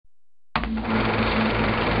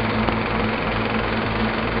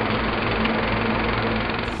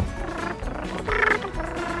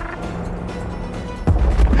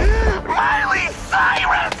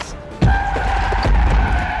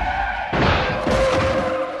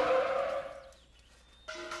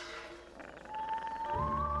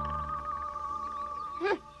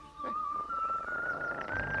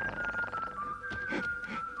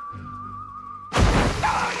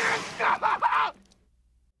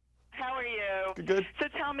Good. So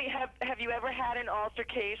tell me, have you ever had an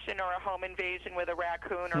altercation or a home invasion with a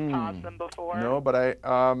raccoon or possum before? No, but I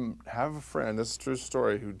have a friend, this is a true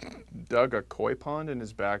story, who dug a koi pond in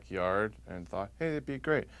his backyard and thought, hey, it'd be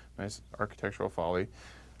great. Nice architectural folly.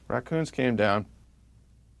 Raccoons came down,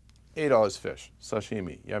 ate all his fish,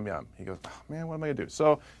 sashimi, yum yum. He goes, oh, man, what am I gonna do?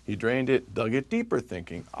 So he drained it, dug it deeper,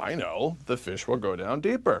 thinking, I know, the fish will go down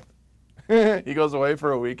deeper. He goes away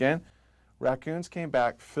for a weekend. Raccoons came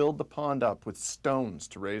back, filled the pond up with stones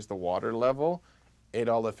to raise the water level, ate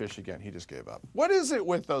all the fish again. He just gave up. What is it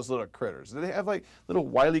with those little critters? Do they have like little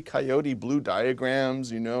Wile E. Coyote blue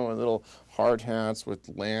diagrams, and little hard hats with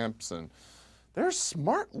lamps? And they're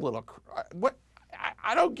smart little, what?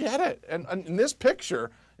 I don't get it. And in this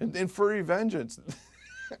picture, in Furry Vengeance,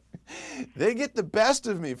 they get the best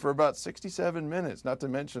of me for about 67 minutes, not to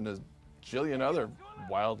mention a jillion other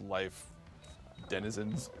wildlife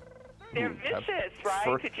denizens. They're vicious,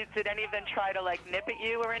 right? Did any of them try to nip at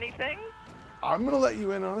you or anything? I'm going to let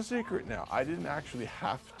you in on a secret now. I didn't actually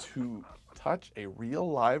have to touch a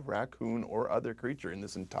real live raccoon or other creature in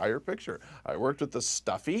this entire picture. I worked with the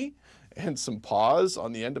stuffy and some paws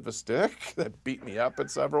on the end of a stick that beat me up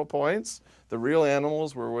at several points. The real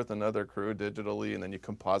animals were with another crew digitally, and then you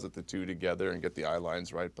composite the two together and get the eye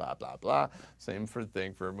lines right, blah, blah, blah. Same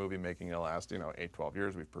thing for movie making. It'll last, 8, 12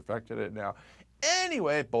 years. We've perfected it now.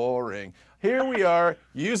 Anyway, boring. Here we are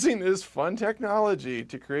using this fun technology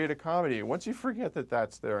to create a comedy. Once you forget that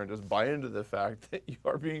that's there and just buy into the fact that you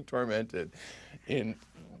are being tormented in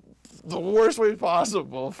the worst way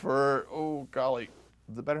possible for, oh golly,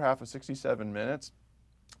 the better half of 67 minutes,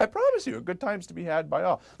 I promise you, a good time's to be had by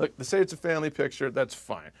all. Look, to say it's a family picture, that's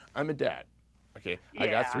fine. I'm a dad. Okay, yeah. I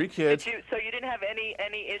got 3 kids. So you didn't have any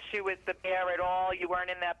issue with the bear at all? You weren't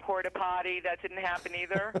in that porta potty? That didn't happen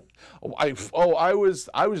either? I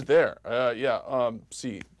was there.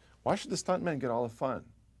 See, why should the stuntmen get all the fun?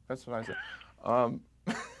 That's what I said.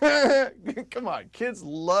 Come on, kids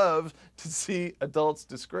love to see adults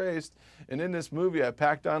disgraced. And in this movie, I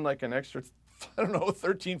packed on like an extra,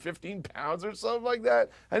 13, 15 pounds or something like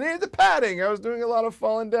that. I needed the padding. I was doing a lot of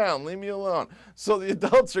falling down. Leave me alone. So the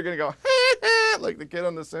adults are going to go, like the kid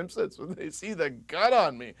on The Simpsons when they see the gut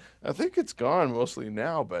on me. I think it's gone mostly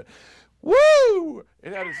now, but woo!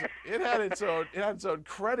 It had its own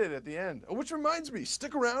credit at the end. Which reminds me,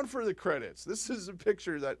 stick around for the credits. This is a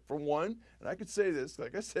picture that, for one, and I could say this,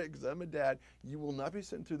 like I said, because I'm a dad, you will not be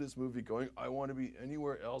sitting through this movie going, I want to be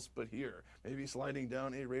anywhere else but here. Maybe sliding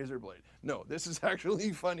down a razor blade. No, this is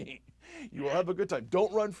actually funny. You will have a good time.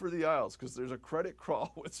 Don't run for the aisles, because there's a credit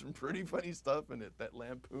crawl with some pretty funny stuff in it that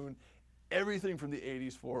lampoon everything from the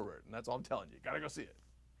 80s forward. And that's all I'm telling you. Gotta go see it.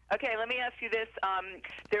 Okay, let me ask you this.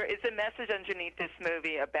 There is a message underneath this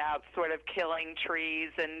movie about sort of killing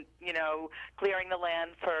trees and, clearing the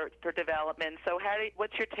land for development. So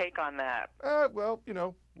what's your take on that? Well,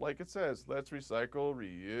 like it says, let's recycle,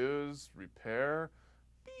 reuse, repair,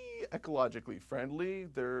 be ecologically friendly.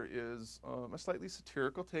 There is a slightly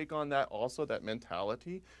satirical take on that also, that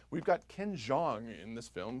mentality. We've got Ken Jeong in this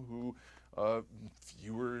film who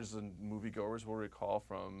viewers and moviegoers will recall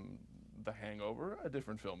from The Hangover, a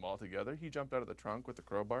different film altogether. He jumped out of the trunk with the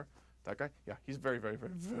crowbar. That guy? Yeah, he's very, very,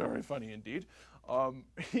 very, very funny indeed.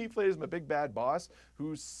 He plays my big bad boss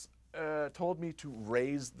who's told me to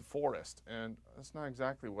raise the forest. And that's not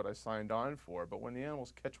exactly what I signed on for, but when the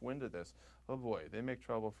animals catch wind of this, oh boy, they make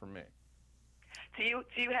trouble for me. Do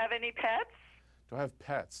you have any pets? Do I have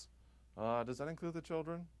pets? Does that include the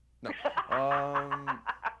children? No.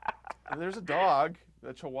 There's a dog,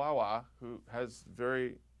 a Chihuahua, who has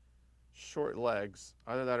very short legs.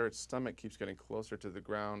 Either that or its stomach keeps getting closer to the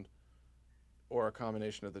ground, or a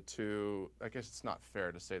combination of the two. I guess it's not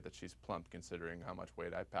fair to say that she's plump considering how much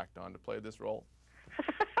weight I packed on to play this role.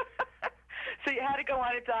 So you had to go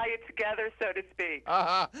on a diet together, so to speak.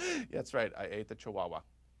 That's right. I ate the Chihuahua.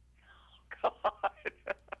 Oh, God.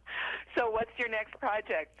 So what's your next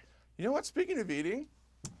project? You know what? Speaking of eating,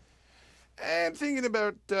 I'm thinking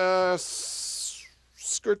about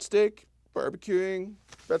skirt steak, barbecuing.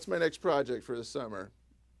 That's my next project for the summer.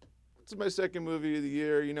 It's my second movie of the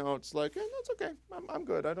year. It's like, that's okay. I'm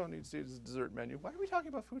good. I don't need to see this dessert menu. Why are we talking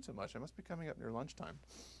about food so much? I must be coming up near lunchtime.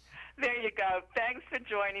 There you go. Thanks for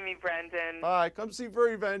joining me, Brendan. Bye. Come see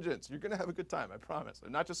Furry Vengeance. You're going to have a good time, I promise.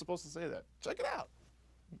 I'm not just supposed to say that. Check it out.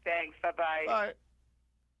 Thanks. Bye-bye. Bye.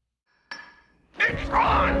 It's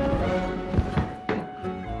on!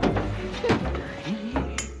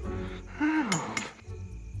 Oh.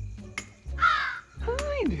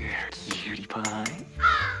 Hi there, cutie pie.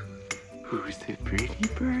 Who's the pretty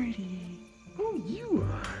birdie? Oh, you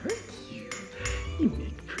are, aren't you? You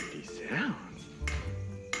make pretty sounds.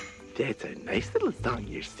 That's a nice little song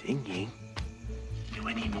you're singing. You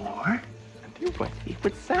any more? I wonder what it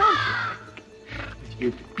would sound like with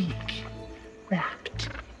your beak wrapped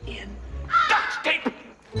in duct tape.